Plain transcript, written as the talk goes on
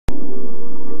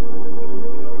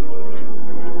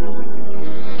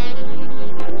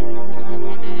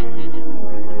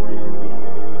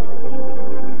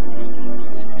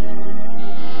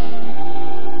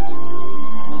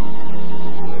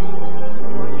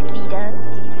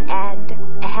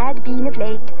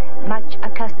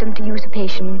accustomed to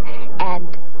usurpation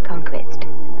and conquest.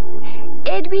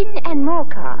 Edwin and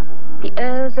Morcar, the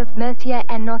Earls of Mercia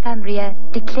and Northumbria,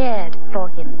 declared for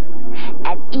him,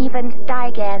 and even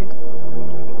Stigand...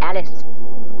 Alice.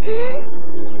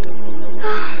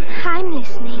 Oh, I'm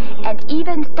listening. And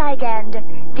even Stigand,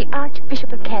 the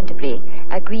Archbishop of Canterbury,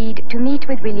 agreed to meet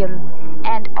with William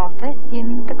and offer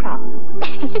him the crown.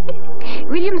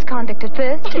 William's conduct at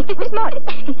first was modest.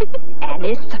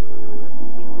 Alice,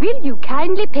 will you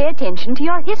kindly pay attention to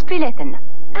your history lesson?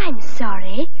 I'm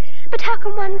sorry, but how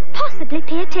can one possibly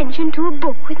pay attention to a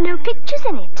book with no pictures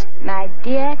in it? My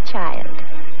dear child,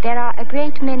 there are a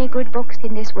great many good books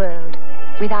in this world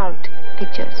without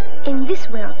pictures. In this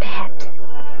world, perhaps.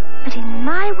 But in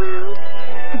my world,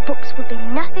 the books would be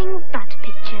nothing but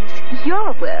pictures.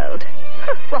 Your world?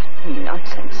 What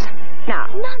nonsense. Now,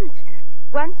 Nonsense.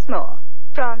 once more,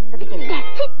 from the beginning.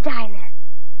 That's it, Dinah.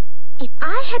 If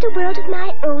I had a world of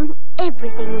my own,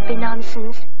 everything would be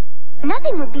nonsense.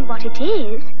 Nothing would be what it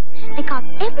is, because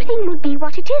everything would be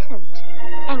what it isn't.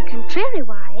 And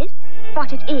contrariwise,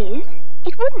 what it is,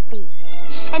 it wouldn't be.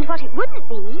 And what it wouldn't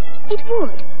be, it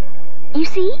would. You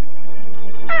see?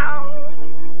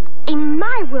 Ow! In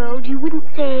my world, you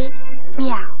wouldn't say,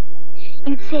 meow.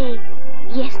 You'd say,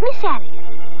 yes, Miss Alice.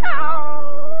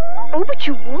 Ow! Oh, but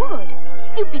you would.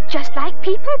 You'd be just like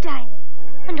people, Dinah.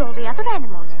 And all the other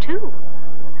animals, too.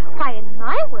 Why, in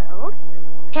my world,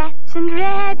 cats and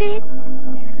rabbits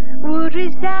would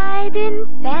reside in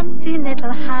fancy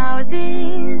little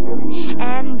houses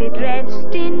and be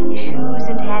dressed in shoes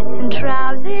and hats and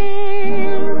trousers.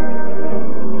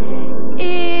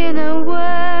 In a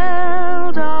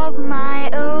world of my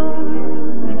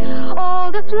own,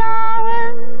 all the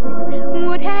flowers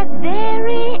would have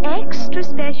very extra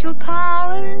special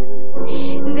powers.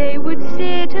 They would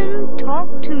sit and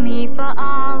talk to me for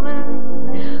hours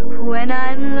when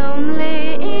I'm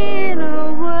lonely in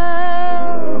a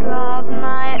world of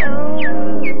my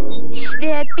own.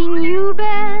 There'd be new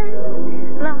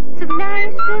birds, lots of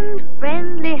nice and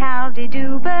friendly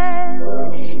howdy-do birds.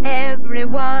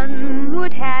 Everyone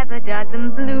would have a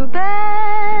dozen bluebirds.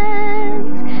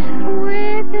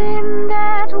 Within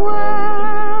that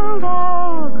world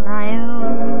of my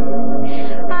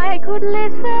own, I could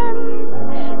listen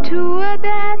to a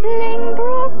babbling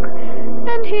brook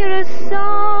and hear a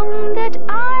song that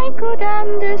I could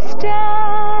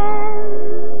understand.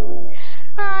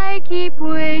 I keep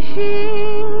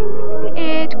wishing